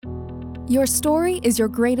Your story is your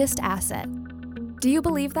greatest asset. Do you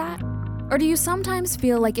believe that? Or do you sometimes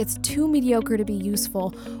feel like it's too mediocre to be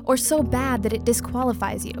useful or so bad that it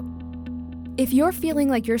disqualifies you? If you're feeling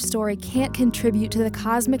like your story can't contribute to the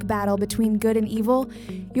cosmic battle between good and evil,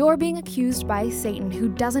 you're being accused by Satan, who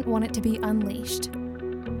doesn't want it to be unleashed.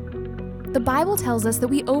 The Bible tells us that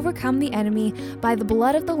we overcome the enemy by the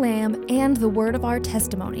blood of the Lamb and the word of our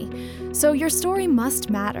testimony, so your story must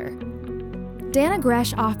matter. Dannah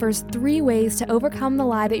Gresh offers 3 ways to overcome the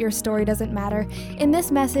lie that your story doesn't matter in this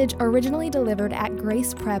message originally delivered at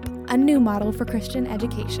Grace Prep, a new model for Christian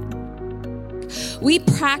education. We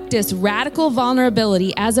practice radical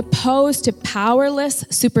vulnerability as opposed to powerless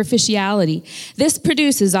superficiality. This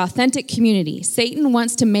produces authentic community. Satan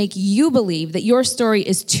wants to make you believe that your story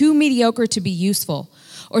is too mediocre to be useful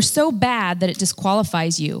or so bad that it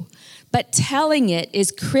disqualifies you. But telling it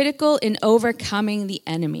is critical in overcoming the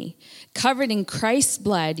enemy. Covered in Christ's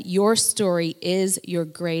blood, your story is your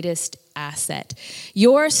greatest asset.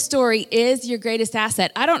 Your story is your greatest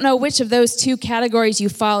asset. I don't know which of those 2 categories you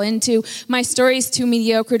fall into. My story is too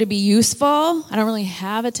mediocre to be useful. I don't really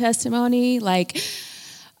have a testimony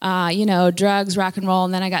drugs, rock and roll,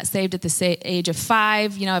 and then I got saved at the age of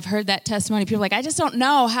 5. I've heard that testimony. People are like, I just don't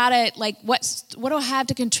know how to, what do I have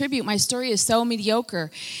to contribute? My story is so mediocre.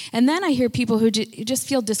 And then I hear people who just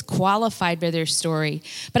feel disqualified by their story.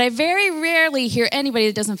 But I very rarely hear anybody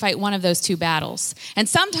that doesn't fight one of those 2 battles. And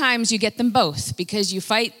sometimes you get them both, because you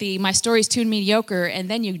fight my story's too mediocre, and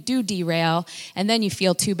then you do derail, and then you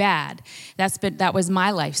feel too bad. That was my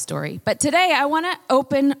life story. But today I want to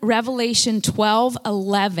open Revelation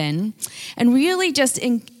 12:11. And really just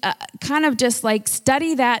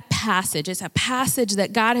study that passage. It's a passage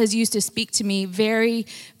that God has used to speak to me very,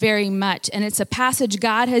 very much. And it's a passage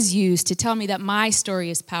God has used to tell me that my story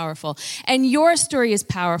is powerful and your story is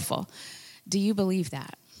powerful. Do you believe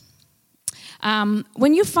that?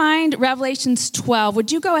 When you find Revelations 12,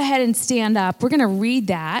 would you go ahead and stand up? We're going to read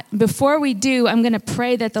that. Before we do, I'm going to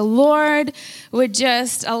pray that the Lord would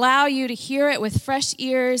just allow you to hear it with fresh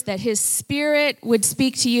ears, that His Spirit would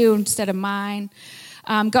speak to you instead of mine.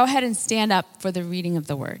 Go ahead and stand up for the reading of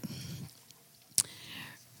the Word.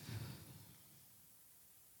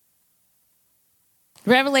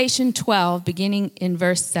 Revelation 12, beginning in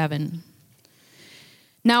verse 7.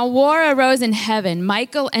 Now war arose in heaven,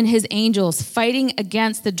 Michael and his angels fighting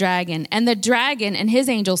against the dragon. And the dragon and his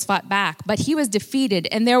angels fought back, but he was defeated,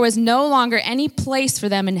 and there was no longer any place for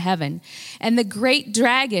them in heaven. And the great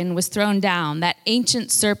dragon was thrown down, that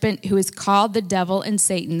ancient serpent who is called the devil and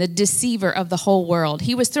Satan, the deceiver of the whole world.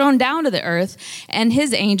 He was thrown down to the earth, and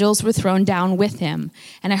his angels were thrown down with him.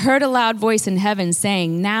 And I heard a loud voice in heaven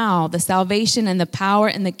saying, Now the salvation and the power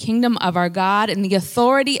and the kingdom of our God and the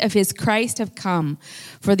authority of his Christ have come.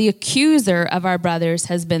 For the accuser of our brothers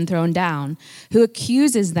has been thrown down, who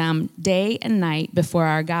accuses them day and night before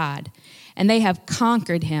our God. And they have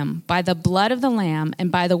conquered him by the blood of the Lamb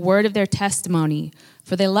and by the word of their testimony,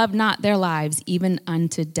 for they love not their lives even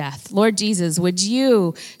unto death. Lord Jesus, would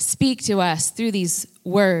you speak to us through these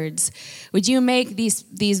words? Would you make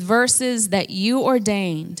these verses that you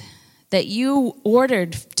ordained, that you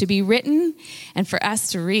ordered to be written and for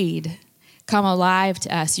us to read, come alive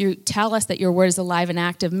to us? You tell us that your word is alive and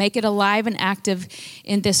active. Make it alive and active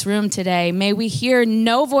in this room today. May we hear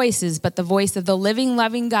no voices but the voice of the living,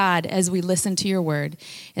 loving God as we listen to your word.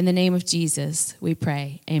 In the name of Jesus, we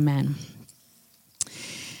pray. Amen.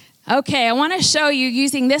 Okay, I want to show you,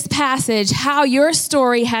 using this passage, how your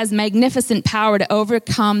story has magnificent power to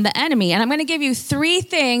overcome the enemy. And I'm going to give you 3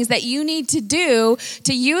 things that you need to do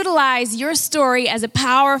to utilize your story as a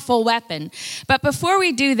powerful weapon. But before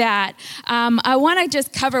we do that, I want to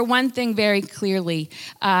just cover one thing very clearly.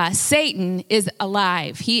 Satan is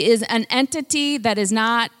alive. He is an entity that is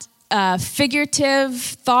not figurative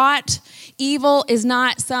thought. Evil is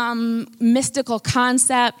not some mystical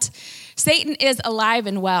concept. Satan is alive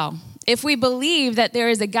and well. If we believe that there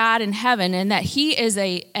is a God in heaven and that he is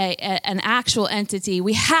an actual entity,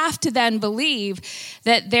 we have to then believe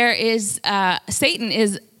that there is Satan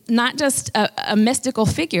is not just a mystical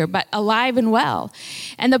figure, but alive and well.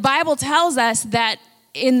 And the Bible tells us that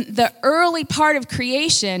in the early part of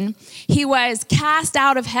creation, he was cast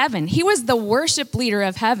out of heaven. He was the worship leader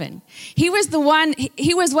of heaven. He was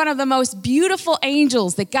one of the most beautiful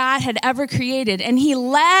angels that God had ever created. And he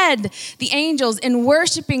led the angels in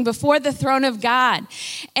worshiping before the throne of God.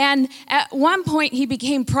 And at one point he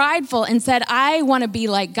became prideful and said, I want to be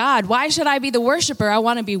like God. Why should I be the worshiper? I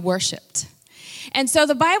want to be worshiped. And so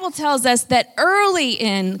the Bible tells us that early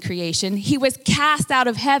in creation, he was cast out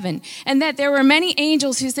of heaven, and that there were many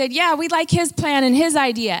angels who said, yeah, we like his plan and his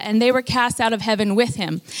idea, and they were cast out of heaven with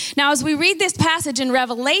him. Now, as we read this passage in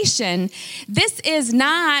Revelation, this is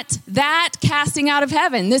not that casting out of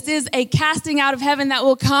heaven. This is a casting out of heaven that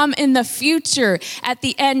will come in the future at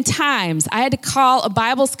the end times. I had to call a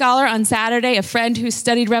Bible scholar on Saturday, a friend who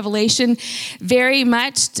studied Revelation very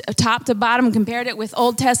much top to bottom, compared it with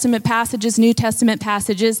Old Testament passages, New Testament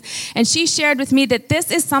passages, and she shared with me that this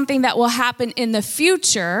is something that will happen in the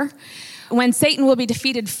future when Satan will be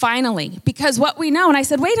defeated finally. Because what we know, and I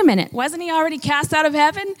said, wait a minute, wasn't he already cast out of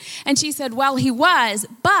heaven? And she said, well, he was,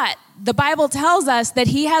 but the Bible tells us that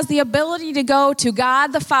he has the ability to go to God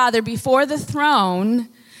the Father before the throne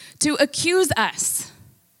to accuse us.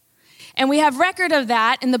 And we have record of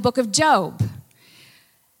that in the book of Job.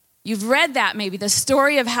 You've read that maybe, the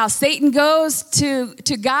story of how Satan goes to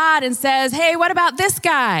God and says, hey, what about this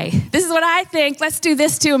guy? This is what I think. Let's do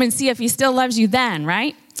this to him and see if he still loves you then,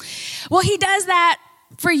 right? Well, he does that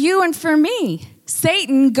for you and for me.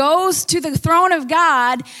 Satan goes to the throne of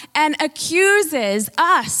God and accuses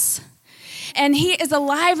us. And he is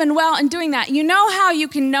alive and well in doing that. You know how you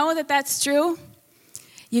can know that that's true?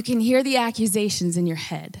 You can hear the accusations in your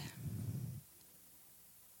head.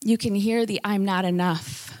 You can hear the I'm not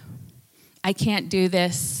enough. I can't do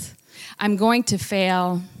this. I'm going to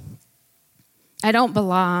fail. I don't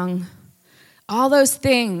belong. All those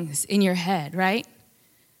things in your head, right?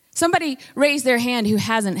 Somebody raise their hand who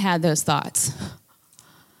hasn't had those thoughts.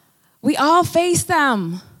 We all face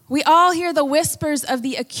them. We all hear the whispers of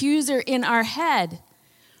the accuser in our head.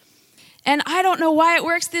 And I don't know why it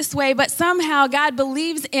works this way, but somehow God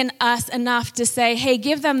believes in us enough to say, hey,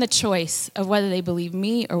 give them the choice of whether they believe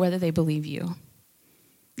me or whether they believe you.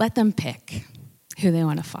 Let them pick who they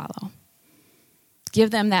want to follow. Give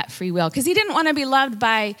them that free will. Because he didn't want to be loved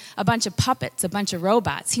by a bunch of puppets, a bunch of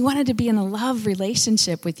robots. He wanted to be in a love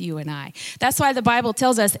relationship with you and I. That's why the Bible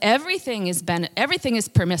tells us everything is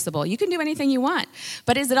permissible. You can do anything you want.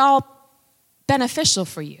 But is it all beneficial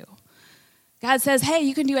for you? God says, hey,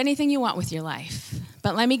 you can do anything you want with your life.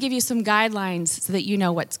 But let me give you some guidelines so that you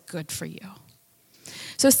know what's good for you.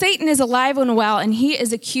 So Satan is alive and well, and he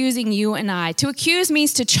is accusing you and I. To accuse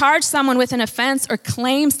means to charge someone with an offense or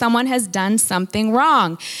claim someone has done something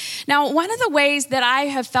wrong. Now, one of the ways that I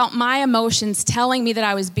have felt my emotions telling me that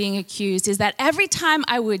I was being accused is that every time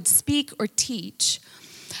I would speak or teach,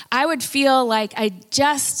 I would feel like I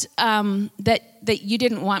just, that you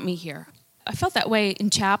didn't want me here. I felt that way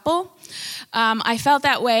in chapel. I felt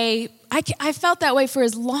that way. I felt that way for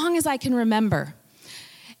as long as I can remember.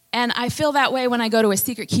 And I feel that way when I go to a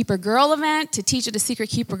Secret Keeper Girl event, to teach at a Secret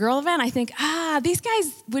Keeper Girl event. I think, these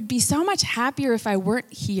guys would be so much happier if I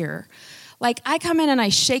weren't here. Like, I come in and I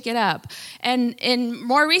shake it up. And in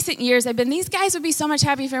more recent years, these guys would be so much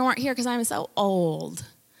happier if I weren't here because I'm so old.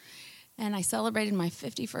 And I celebrated my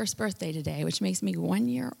 51st birthday today, which makes me 1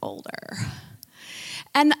 year older.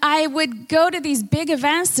 And I would go to these big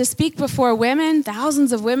events to speak before women,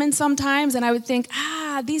 thousands of women sometimes, and I would think,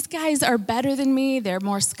 these guys are better than me, they're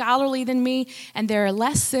more scholarly than me, and they're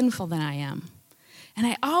less sinful than I am. And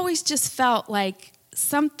I always just felt like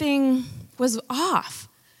something was off.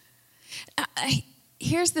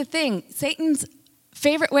 Here's the thing, Satan's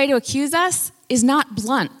favorite way to accuse us is not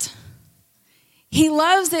blunt. He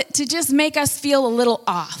loves it to just make us feel a little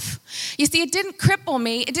off. You see, it didn't cripple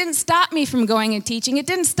me. It didn't stop me from going and teaching. It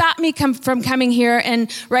didn't stop me from coming here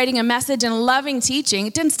and writing a message and loving teaching.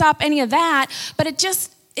 It didn't stop any of that, but it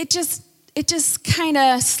just kind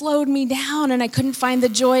of slowed me down, and I couldn't find the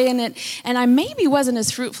joy in it, and I maybe wasn't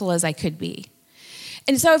as fruitful as I could be.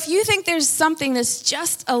 And so if you think there's something that's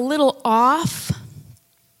just a little off,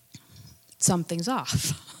 something's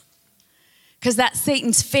off. Because that's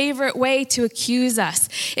Satan's favorite way to accuse us.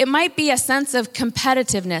 It might be a sense of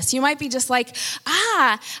competitiveness. You might be just like,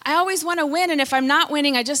 I always want to win, and if I'm not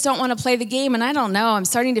winning, I just don't want to play the game, and I don't know, I'm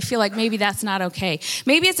starting to feel like maybe that's not okay.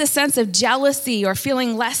 Maybe it's a sense of jealousy or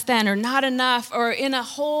feeling less than or not enough, or in a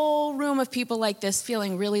whole room of people like this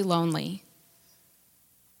feeling really lonely.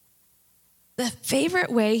 The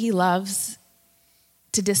favorite way he loves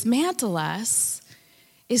to dismantle us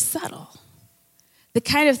is subtle. The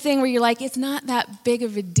kind of thing where you're like, it's not that big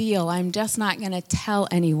of a deal. I'm just not going to tell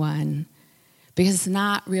anyone because it's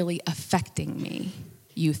not really affecting me,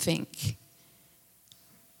 you think.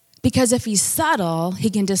 Because if he's subtle, he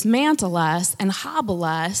can dismantle us and hobble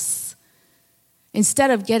us instead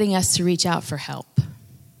of getting us to reach out for help.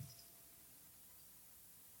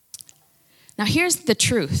 Now, here's the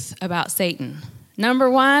truth about Satan.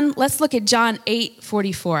 Number one, let's look at John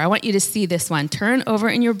 8:44. I want you to see this one. Turn over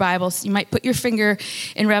in your Bibles. You might put your finger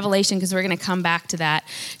in Revelation because we're going to come back to that.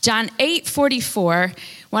 John 8:44,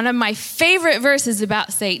 one of my favorite verses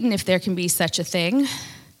about Satan, if there can be such a thing.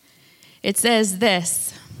 It says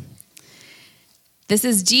this. This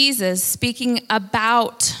is Jesus speaking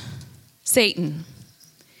about Satan.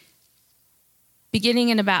 Beginning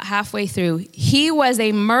in about halfway through. He was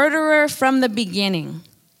a murderer from the beginning.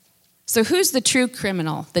 So who's the true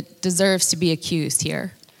criminal that deserves to be accused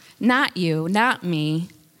here? Not you, not me.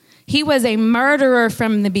 He was a murderer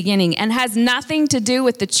from the beginning and has nothing to do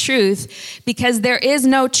with the truth because there is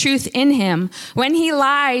no truth in him. When he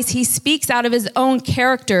lies, he speaks out of his own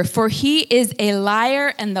character, for he is a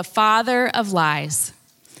liar and the father of lies.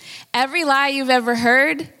 Every lie you've ever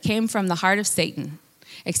heard came from the heart of Satan.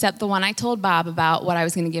 Except the one I told Bob about what I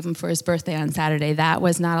was going to give him for his birthday on Saturday. That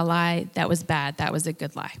was not a lie. That was bad. That was a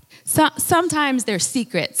good lie. Sometimes they're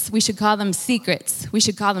secrets. We should call them secrets. We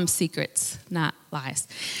should call them secrets, not lies.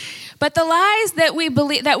 But the lies that we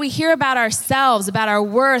believe, that we hear about ourselves, about our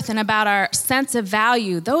worth, and about our sense of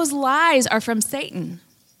value, those lies are from Satan.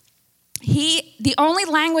 The only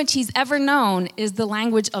language he's ever known is the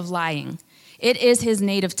language of lying. It is his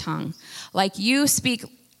native tongue. Like you speak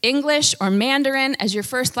English or Mandarin as your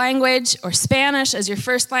first language or Spanish as your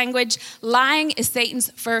first language, lying is Satan's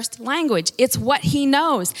first language. It's what he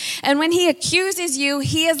knows. And when he accuses you,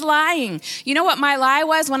 he is lying. You know what my lie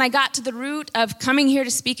was when I got to the root of coming here to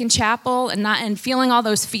speak in chapel and feeling all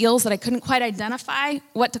those feels that I couldn't quite identify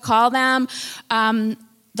what to call them? The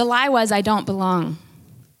lie was I don't belong.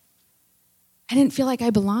 I didn't feel like I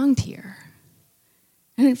belonged here.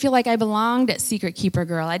 I didn't feel like I belonged at Secret Keeper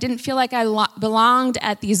Girl. I didn't feel like I belonged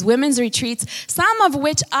at these women's retreats, some of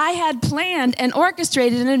which I had planned and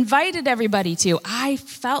orchestrated and invited everybody to. I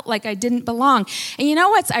felt like I didn't belong. And you know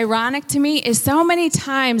what's ironic to me is so many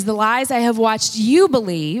times the lies I have watched you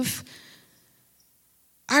believe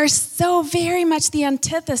are so very much the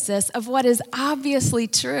antithesis of what is obviously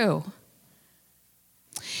true.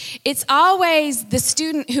 It's always the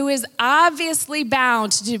student who is obviously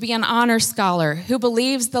bound to be an honor scholar who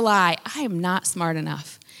believes the lie, I am not smart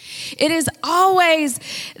enough. It is always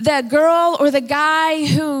the girl or the guy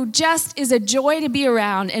who just is a joy to be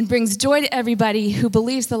around and brings joy to everybody who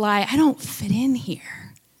believes the lie, I don't fit in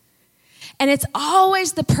here. And it's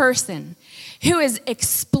always the person who is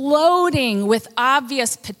exploding with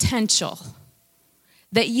obvious potential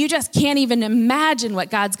that you just can't even imagine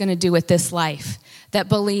what God's going to do with this life, that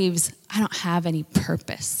believes, I don't have any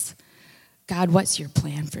purpose. God, what's your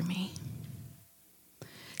plan for me?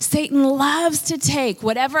 Satan loves to take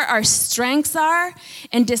whatever our strengths are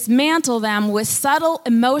and dismantle them with subtle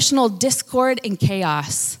emotional discord and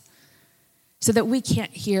chaos so that we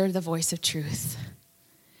can't hear the voice of truth.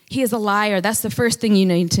 He is a liar. That's the first thing you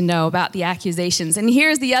need to know about the accusations. And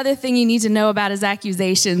here's the other thing you need to know about his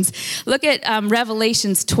accusations. Look at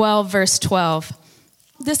Revelations 12, verse 12.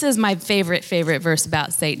 This is my favorite verse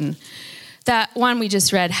about Satan. That one we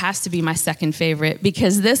just read has to be my second favorite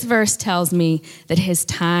because this verse tells me that his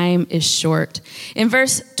time is short. In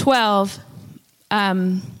verse 12,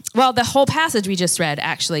 the whole passage we just read,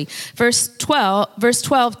 actually. Verse 12,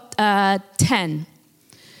 10.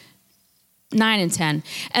 9 and 10.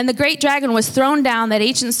 And the great dragon was thrown down, that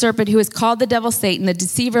ancient serpent who is called the devil Satan, the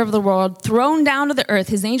deceiver of the world, thrown down to the earth.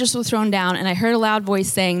 His angels were thrown down, and I heard a loud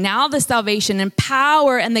voice saying, now the salvation and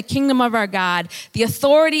power and the kingdom of our God, the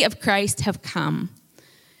authority of Christ have come.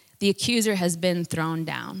 The accuser has been thrown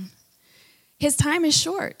down. His time is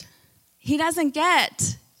short. He doesn't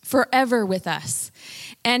get forever with us.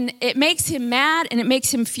 And it makes him mad and it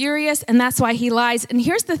makes him furious, and that's why he lies. And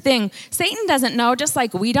here's the thing, Satan doesn't know, just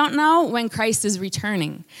like we don't know, when Christ is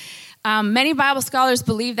returning. Many Bible scholars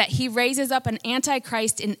believe that he raises up an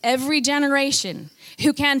antichrist in every generation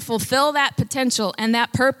who can fulfill that potential and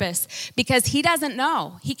that purpose because he doesn't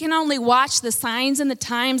know. He can only watch the signs and the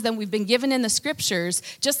times that we've been given in the scriptures,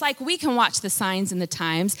 just like we can watch the signs and the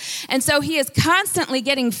times. And so he is constantly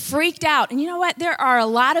getting freaked out. And you know what? There are a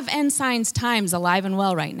lot of end signs times alive and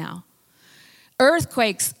well right now.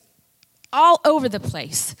 Earthquakes all over the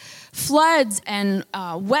place. Floods and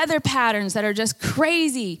weather patterns that are just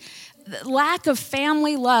crazy. The lack of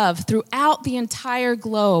family love throughout the entire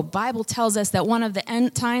globe. Bible tells us that one of the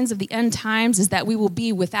end signs of the end times is that we will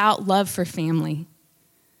be without love for family.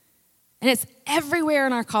 And it's everywhere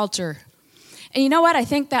in our culture. And you know what? I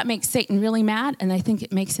think that makes Satan really mad, and I think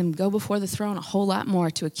it makes him go before the throne a whole lot more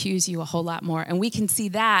to accuse you a whole lot more. And we can see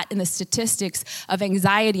that in the statistics of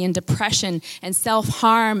anxiety and depression and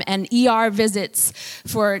self-harm and ER visits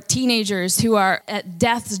for teenagers who are at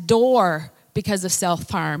death's door because of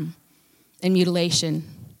self-harm. and mutilation.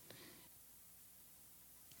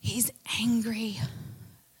 He's angry,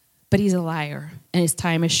 but he's a liar, and his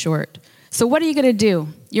time is short. So what are you going to do?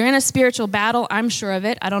 You're in a spiritual battle. I'm sure of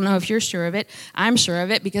it. I don't know if you're sure of it. I'm sure of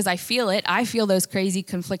it because I feel it. I feel those crazy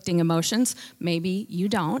conflicting emotions. Maybe you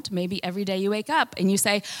don't. Maybe every day you wake up and you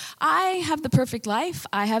say, I have the perfect life.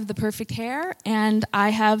 I have the perfect hair, and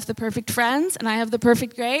I have the perfect friends, and I have the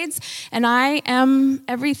perfect grades, and I am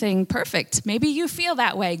everything perfect. Maybe you feel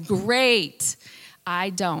that way. Great.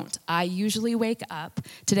 I don't. I usually wake up.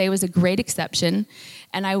 Today was a great exception.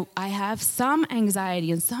 And I have some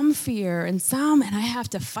anxiety and some fear and I have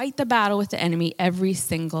to fight the battle with the enemy every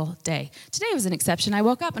single day. Today was an exception. I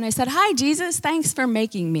woke up and I said, hi, Jesus, thanks for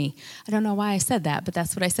making me. I don't know why I said that, but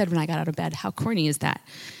that's what I said when I got out of bed. How corny is that?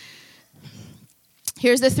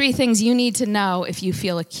 Here's the 3 things you need to know if you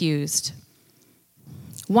feel accused.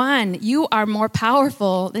 1, you are more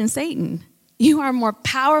powerful than Satan. You are more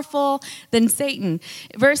powerful than Satan.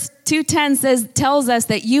 Verse 2:10 tells us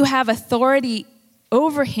that you have authority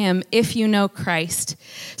over him if you know Christ.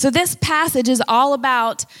 So this passage is all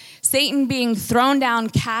about Satan being thrown down,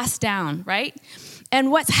 cast down, right?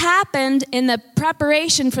 And what's happened in the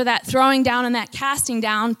preparation for that throwing down and that casting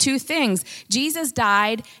down, 2 things. Jesus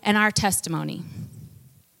died and our testimony.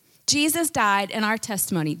 Jesus died and our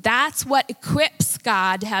testimony. That's what equips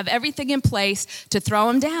God to have everything in place to throw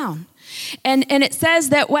him down. And it says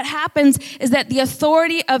that what happens is that the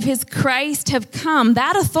authority of his Christ have come.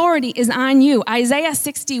 That authority is on you. Isaiah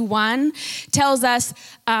 61 tells us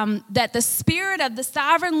that the Spirit of the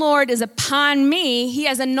sovereign Lord is upon me. He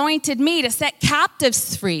has anointed me to set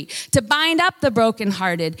captives free, to bind up the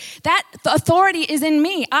brokenhearted. That authority is in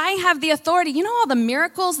me. I have the authority. You know all the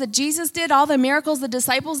miracles that Jesus did, all the miracles the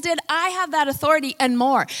disciples did? I have that authority and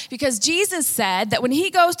more. Because Jesus said that when he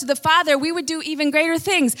goes to the Father, we would do even greater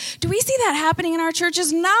things. Do we see that happening in our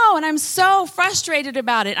churches? No, and I'm so frustrated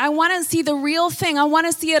about it. I want to see the real thing. I want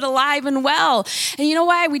to see it alive and well. And you know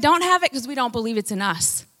why we don't have it? Because we don't believe it's in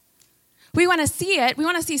us. We want to see it. We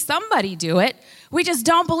want to see somebody do it. We just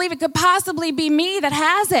don't believe it could possibly be me that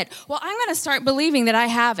has it. Well, I'm going to start believing that I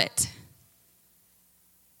have it.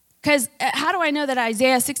 Because how do I know that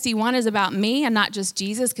Isaiah 61 is about me and not just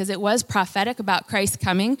Jesus? Because it was prophetic about Christ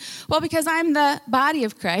coming. Well, because I'm the body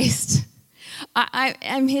of Christ.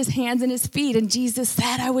 I'm his hands and his feet, and Jesus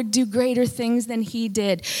said I would do greater things than he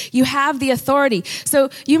did. You have the authority. So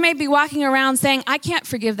you may be walking around saying, I can't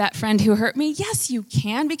forgive that friend who hurt me. Yes, you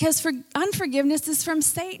can, because unforgiveness is from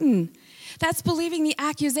Satan. That's believing the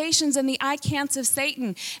accusations and the I can'ts of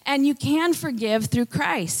Satan, and you can forgive through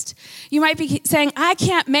Christ. You might be saying, I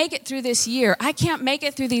can't make it through this year. I can't make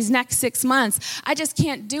it through these next 6 months. I just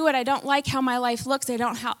can't do it. I don't like how my life looks. I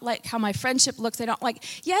don't like how my friendship looks.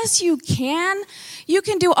 Yes, you can. You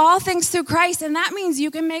can do all things through Christ, and that means you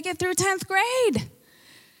can make it through 10th grade.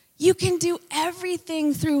 You can do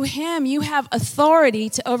everything through him. You have authority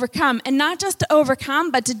to overcome, and not just to overcome,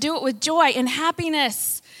 but to do it with joy and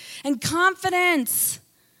happiness and confidence.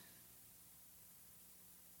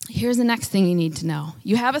 Here's the next thing you need to know.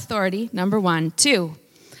 You have authority, number 1. 2,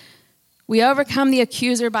 we overcome the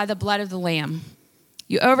accuser by the blood of the Lamb.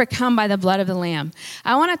 You overcome by the blood of the Lamb.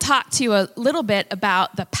 I want to talk to you a little bit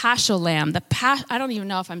about the Paschal Lamb. I don't even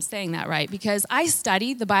know if I'm saying that right, because I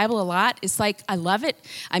study the Bible a lot. It's like I love it.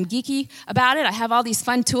 I'm geeky about it. I have all these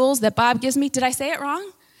fun tools that Bob gives me. Did I say it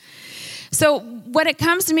wrong? So when it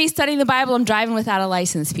comes to me studying the Bible, I'm driving without a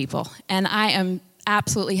license, people. And I am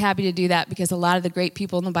absolutely happy to do that because a lot of the great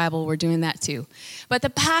people in the Bible were doing that too. But the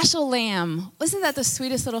Paschal Lamb, isn't that the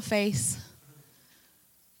sweetest little face?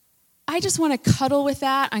 I just want to cuddle with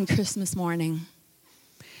that on Christmas morning.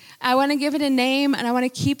 I want to give it a name, and I want to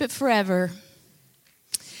keep it forever.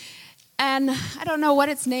 And I don't know what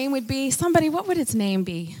its name would be. Somebody, what would its name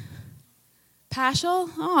be? Paschal?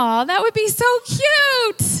 Oh, that would be so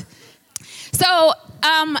cute. So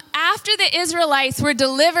after the Israelites were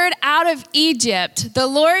delivered out of Egypt, the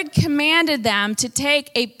Lord commanded them to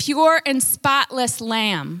take a pure and spotless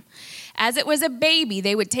lamb. As it was a baby,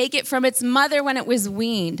 they would take it from its mother when it was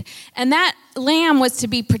weaned. And that lamb was to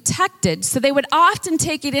be protected. So they would often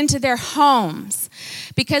take it into their homes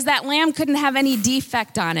because that lamb couldn't have any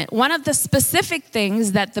defect on it. One of the specific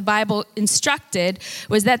things that the Bible instructed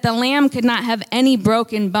was that the lamb could not have any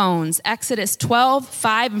broken bones. Exodus 12,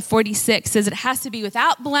 5, and 46 says it has to be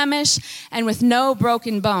without blemish and with no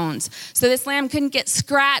broken bones. So this lamb couldn't get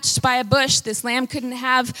scratched by a bush. This lamb couldn't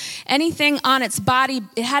have anything on its body.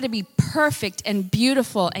 It had to be perfect and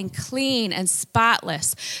beautiful and clean and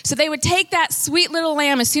spotless. So they would take that that sweet little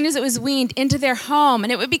lamb as soon as it was weaned into their home,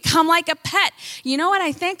 and it would become like a pet. You know what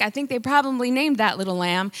I think? I think they probably named that little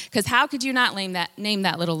lamb, because how could you not name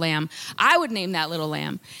that little lamb? I would name that little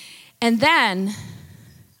lamb. And then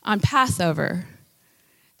on Passover,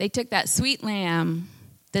 they took that sweet lamb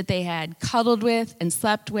that they had cuddled with and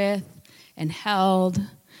slept with and held.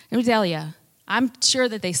 Let me tell you, I'm sure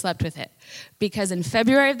that they slept with it, because in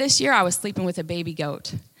February of this year, I was sleeping with a baby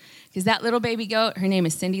goat. Because that little baby goat, her name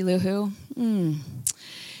is Cindy Lou Who.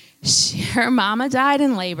 Her mama died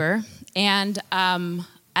in labor, and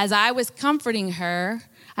as I was comforting her,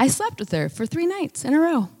 I slept with her for 3 nights in a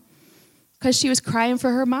row, because she was crying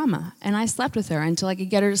for her mama, and I slept with her until I could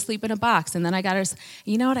get her to sleep in a box, and then I got her.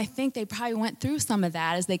 You know what? I think they probably went through some of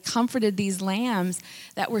that as they comforted these lambs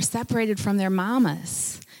that were separated from their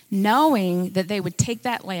mamas, knowing that they would take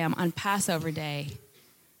that lamb on Passover day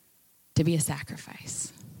to be a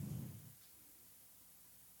sacrifice.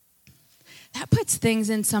 That puts things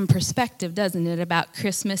in some perspective, doesn't it, about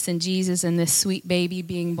Christmas and Jesus and this sweet baby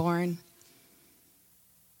being born?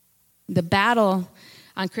 The battle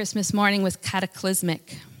on Christmas morning was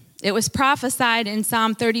cataclysmic. It was prophesied in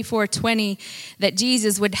Psalm 34:20 that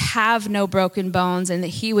Jesus would have no broken bones and that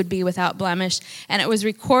he would be without blemish. And it was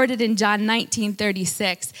recorded in John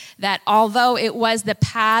 19:36 that although it was the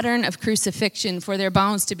pattern of crucifixion for their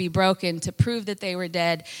bones to be broken to prove that they were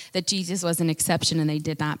dead, that Jesus was an exception and they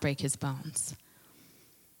did not break his bones.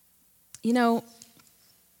 You know,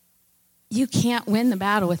 you can't win the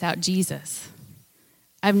battle without Jesus.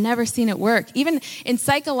 I've never seen it work. Even in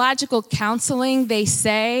psychological counseling, they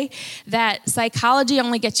say that psychology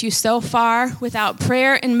only gets you so far. Without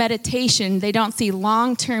prayer and meditation, they don't see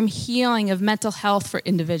long-term healing of mental health for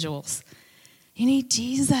individuals. You need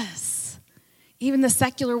Jesus. Even the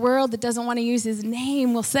secular world that doesn't want to use his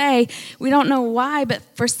name will say, we don't know why, but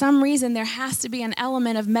for some reason there has to be an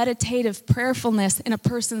element of meditative prayerfulness in a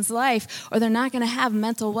person's life, or they're not going to have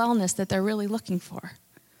mental wellness that they're really looking for.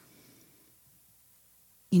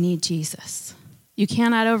 You need Jesus. You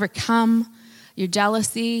cannot overcome your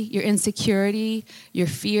jealousy, your insecurity, your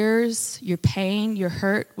fears, your pain, your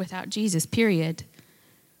hurt without Jesus, period.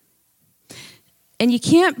 And you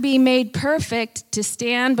can't be made perfect to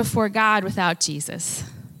stand before God without Jesus.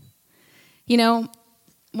 You know,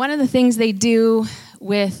 one of the things they do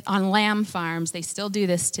on lamb farms, they still do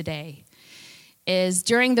this today, is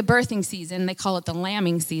during the birthing season, they call it the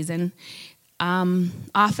lambing season,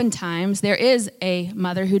 oftentimes there is a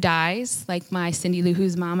mother who dies, like my Cindy Lou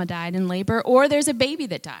Who's mama died in labor, or there's a baby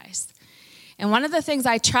that dies. And one of the things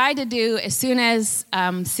I tried to do as soon as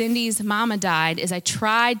Cindy's mama died is I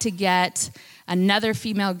tried to get another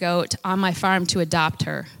female goat on my farm to adopt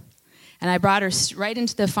her. And I brought her right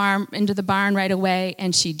into the barn right away,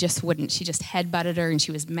 and she just wouldn't. She just headbutted her, and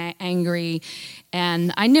she was angry.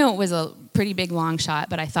 And I knew it was a pretty big long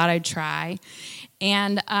shot, but I thought I'd try.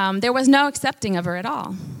 And there was no accepting of her at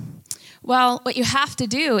all. Well, what you have to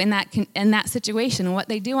do in that situation, and what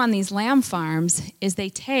they do on these lamb farms, is they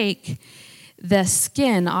take the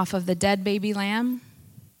skin off of the dead baby lamb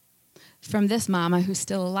from this mama who's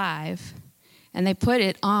still alive, and they put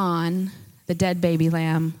it on the dead baby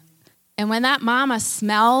lamb. And when that mama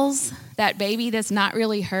smells that baby that's not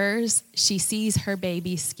really hers, she sees her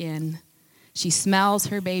baby's skin. She smells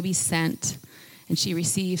her baby's scent, and she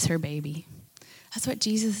receives her baby. That's what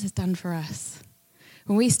Jesus has done for us.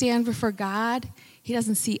 When we stand before God, he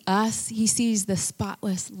doesn't see us. He sees the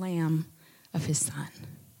spotless lamb of his son.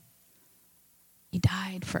 He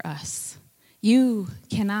died for us. You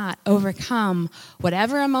cannot overcome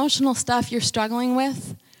whatever emotional stuff you're struggling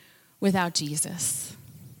with without Jesus.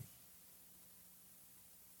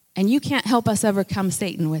 And you can't help us overcome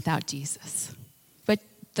Satan without Jesus. But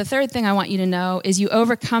the third thing I want you to know is you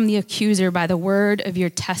overcome the accuser by the word of your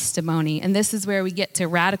testimony. And this is where we get to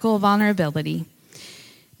radical vulnerability.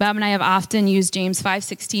 Bob and I have often used James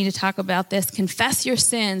 5:16 to talk about this. Confess your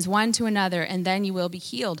sins one to another, and then you will be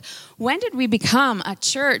healed. When did we become a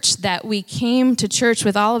church that we came to church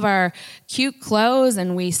with all of our cute clothes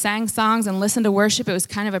and we sang songs and listened to worship? It was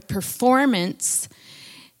kind of a performance.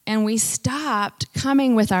 And we stopped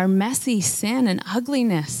coming with our messy sin and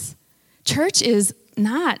ugliness. Church is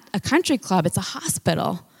not a country club, it's a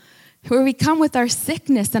hospital where we come with our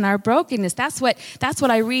sickness and our brokenness. That's what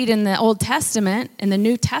I read in the Old Testament. In the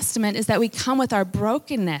New Testament is that we come with our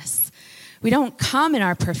brokenness. We don't come in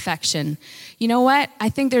our perfection. You know what? I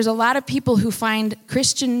think there's a lot of people who find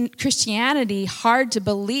Christianity hard to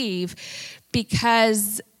believe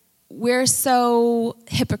because we're so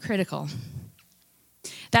hypocritical.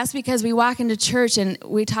 That's because we walk into church and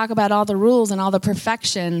we talk about all the rules and all the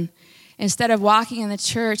perfection, instead of walking in the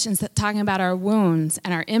church and talking about our wounds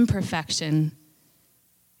and our imperfection,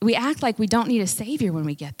 we act like we don't need a Savior when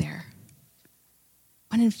we get there.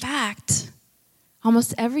 When in fact,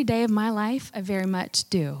 almost every day of my life, I very much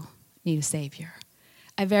do need a Savior.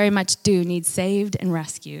 I very much do need saved and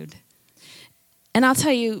rescued. And I'll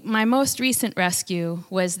tell you, my most recent rescue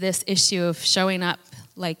was this issue of showing up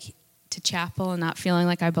like to chapel and not feeling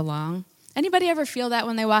like I belong. Anybody ever feel that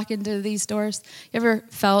when they walk into these doors? You ever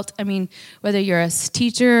felt, whether you're a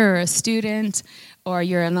teacher or a student or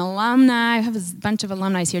you're an alumni, I have a bunch of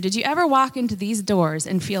alumni here. Did you ever walk into these doors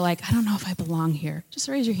and feel like, I don't know if I belong here? Just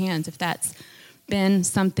raise your hands if that's been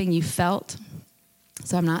something you felt.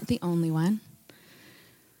 So I'm not the only one.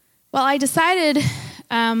 Well, I decided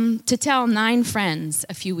to tell 9 friends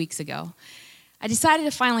a few weeks ago. I decided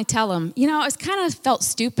to finally tell them. I was kind of felt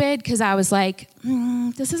stupid because I was like,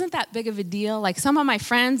 this isn't that big of a deal. Like some of my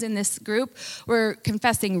friends in this group were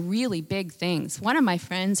confessing really big things. One of my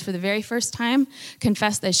friends, for the very first time,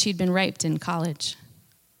 confessed that she'd been raped in college.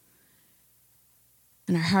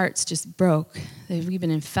 And our hearts just broke. We've been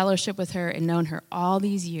in fellowship with her and known her all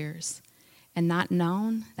these years and not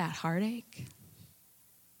known that heartache.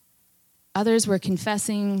 Others were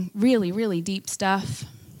confessing really, really deep stuff.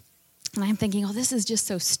 And I'm thinking, this is just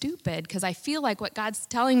so stupid because I feel like what God's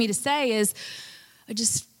telling me to say is I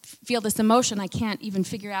just feel this emotion. I can't even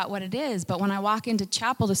figure out what it is. But when I walk into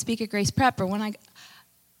chapel to speak at Grace Prep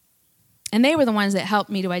and they were the ones that helped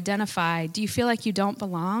me to identify, do you feel like you don't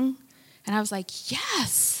belong? And I was like,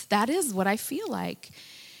 yes, that is what I feel like.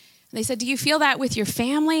 And they said, do you feel that with your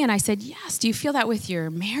family? And I said, yes. Do you feel that with your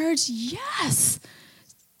marriage? Yes.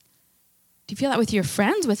 Do you feel that with your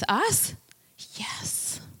friends, with us?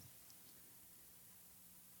 Yes.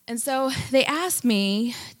 And so they asked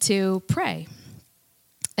me to pray.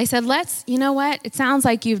 They said, it sounds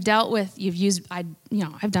like I've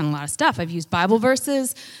done a lot of stuff. I've used Bible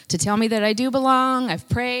verses to tell me that I do belong. I've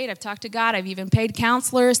prayed, I've talked to God. I've even paid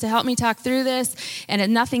counselors to help me talk through this,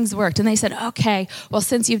 and nothing's worked. And they said, okay, well,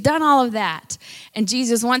 since you've done all of that, and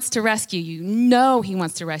Jesus wants to rescue you, he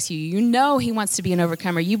wants to rescue you, he wants to be an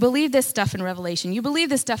overcomer. You believe this stuff in Revelation. You believe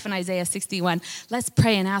this stuff in Isaiah 61. Let's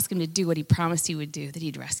pray and ask him to do what he promised he would do, that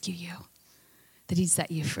he'd rescue you, that he'd set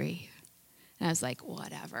you free. And I was like,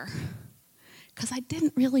 whatever. Because I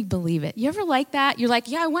didn't really believe it. You ever like that? You're like,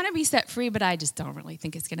 I want to be set free, but I just don't really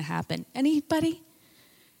think it's going to happen. Anybody?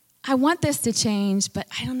 I want this to change, but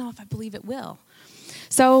I don't know if I believe it will.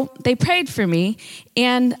 So they prayed for me,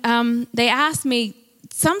 and they asked me,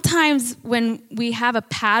 sometimes when we have a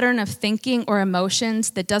pattern of thinking or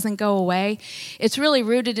emotions that doesn't go away, it's really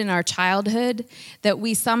rooted in our childhood, that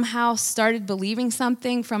we somehow started believing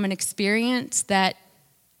something from an experience that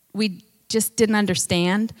we just didn't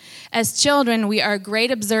understand. As children, we are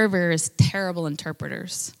great observers, terrible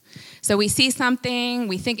interpreters. So we see something,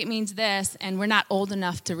 we think it means this, and we're not old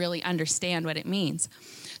enough to really understand what it means.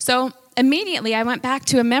 So immediately I went back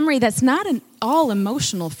to a memory that's not at all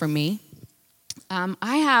emotional for me.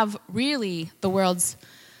 I have really the world's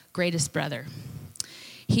greatest brother.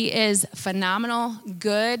 He is a phenomenal,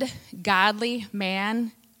 good, godly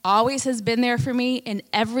man. Always has been there for me in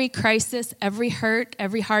every crisis, every hurt,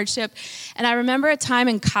 every hardship. And I remember a time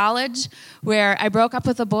in college where I broke up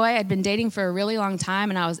with a boy I'd been dating for a really long time,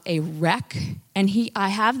 and I was a wreck. And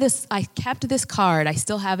I kept this card. I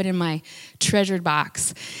still have it in my treasured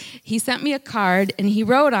box. He sent me a card, and he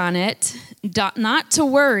wrote on it, not to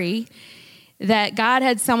worry, that God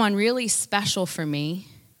had someone really special for me,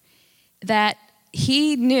 that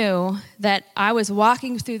he knew that I was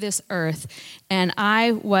walking through this earth and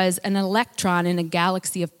I was an electron in a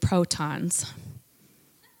galaxy of protons.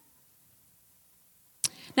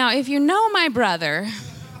 Now, if you know my brother,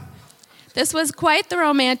 this was quite the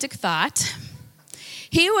romantic thought.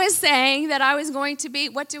 He was saying that I was going to be,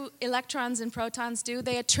 what do electrons and protons do?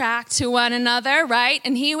 They attract to one another, right?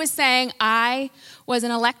 And he was saying I was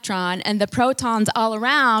an electron and the protons all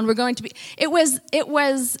around were going to be, it was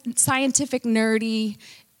scientific, nerdy,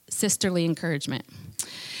 sisterly encouragement.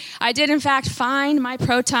 I did, in fact, find my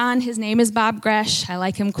proton. His name is Bob Gresh. I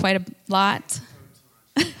like him quite a lot.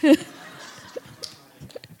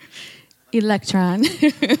 Electron.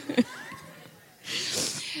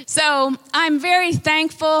 So I'm very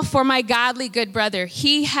thankful for my godly good brother.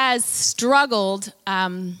 He has struggled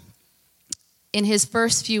in his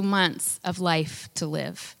first few months of life to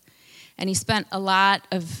live. And he spent a lot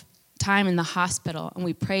of time in the hospital, and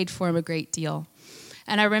we prayed for him a great deal.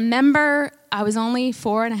 And I remember, I was only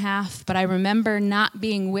 4.5, but I remember not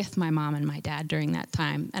being with my mom and my dad during that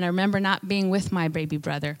time. And I remember not being with my baby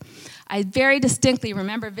brother. I very distinctly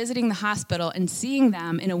remember visiting the hospital and seeing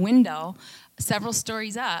them in a window several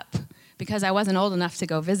stories up because I wasn't old enough to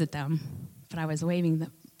go visit them, but I was waving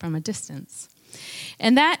them from a distance.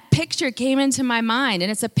 And that picture came into my mind,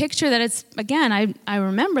 and it's a picture that it's, again, I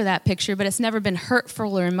remember that picture, but it's never been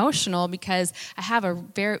hurtful or emotional because I have a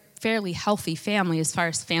fairly healthy family as far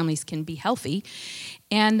as families can be healthy.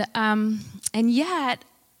 And yet,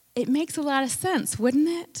 it makes a lot of sense, wouldn't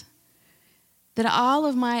it? That all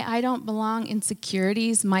of my I don't belong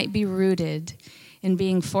insecurities might be rooted in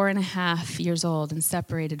being 4.5 years old and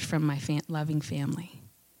separated from my loving family.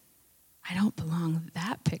 I don't belong in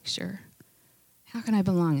that picture. How can I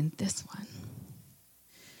belong in this one?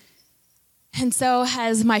 And so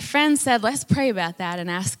as my friend said, let's pray about that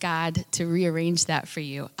and ask God to rearrange that for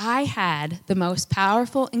you. I had the most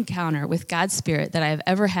powerful encounter with God's Spirit that I have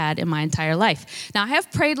ever had in my entire life. Now, I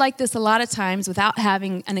have prayed like this a lot of times without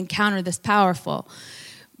having an encounter this powerful,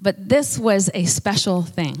 but this was a special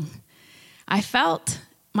thing. I felt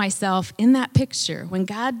myself in that picture when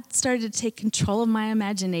God started to take control of my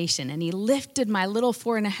imagination, and he lifted my little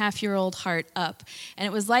 4.5-year-old heart up, and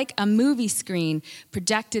it was like a movie screen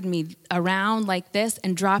projected me around like this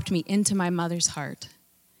and dropped me into my mother's heart,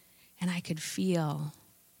 and I could feel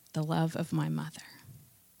the love of my mother.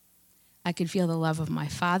 I could feel the love of my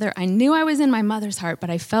father. I knew I was in my mother's heart, but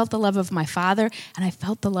I felt the love of my father, and I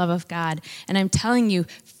felt the love of God. And I'm telling you,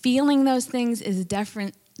 feeling those things is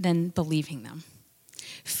different than believing them.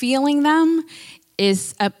 Feeling them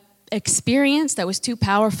is an experience that was too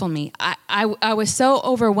powerful for me. I was so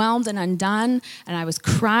overwhelmed and undone, and I was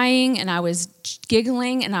crying, and I was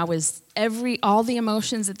giggling, and I was all the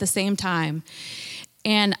emotions at the same time.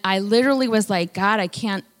 And I literally was like, God, I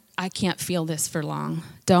can't feel this for long.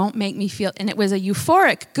 Don't make me feel. And it was a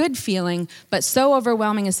euphoric, good feeling, but so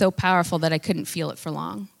overwhelming and so powerful that I couldn't feel it for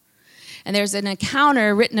long. And there's an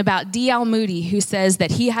encounter written about D.L. Moody who says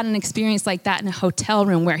that he had an experience like that in a hotel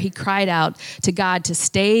room where he cried out to God to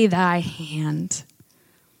stay thy hand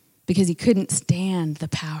because he couldn't stand the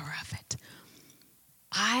power of it.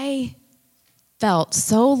 I felt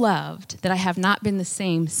so loved that I have not been the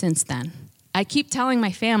same since then. I keep telling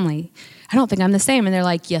my family, I don't think I'm the same. And they're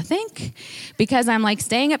like, you think? Because I'm like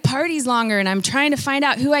staying at parties longer and I'm trying to find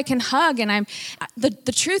out who I can hug. And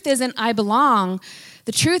the truth isn't I belong.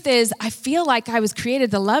 The truth is, I feel like I was created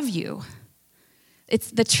to love you.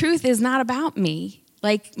 The truth is not about me.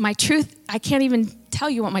 Like my truth, I can't even tell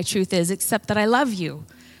you what my truth is, except that I love you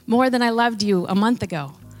more than I loved you a month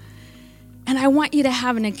ago. And I want you to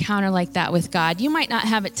have an encounter like that with God. You might not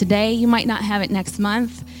have it today. You might not have it next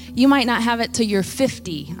month. You might not have it till you're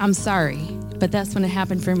 50. I'm sorry, but that's when it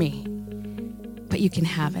happened for me. But you can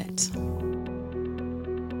have it.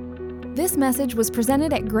 This message was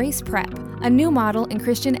presented at Grace Prep, a new model in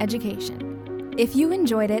Christian education. If you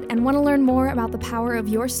enjoyed it and want to learn more about the power of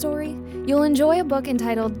your story, you'll enjoy a book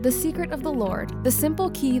entitled The Secret of the Lord, The Simple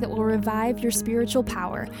Key That Will Revive Your Spiritual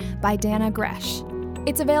Power by Dannah Gresh.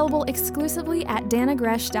 It's available exclusively at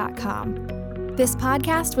dannahgresh.com. This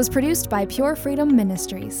podcast was produced by Pure Freedom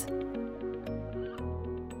Ministries.